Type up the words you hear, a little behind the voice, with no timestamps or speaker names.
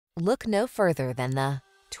Look no further than the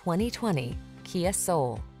 2020 Kia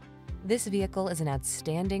Soul. This vehicle is an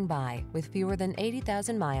outstanding buy with fewer than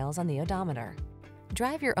 80,000 miles on the odometer.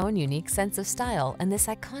 Drive your own unique sense of style in this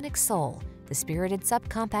iconic Soul, the spirited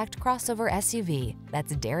subcompact crossover SUV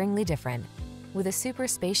that's daringly different. With a super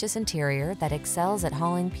spacious interior that excels at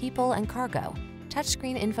hauling people and cargo,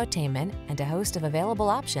 touchscreen infotainment, and a host of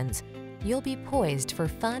available options, you'll be poised for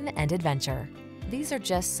fun and adventure. These are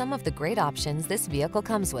just some of the great options this vehicle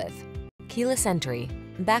comes with: keyless entry,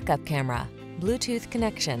 backup camera, Bluetooth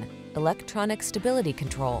connection, electronic stability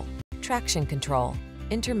control, traction control,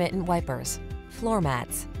 intermittent wipers, floor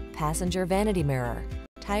mats, passenger vanity mirror,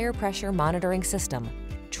 tire pressure monitoring system,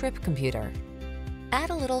 trip computer. Add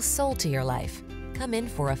a little soul to your life. Come in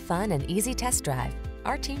for a fun and easy test drive.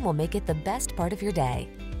 Our team will make it the best part of your day.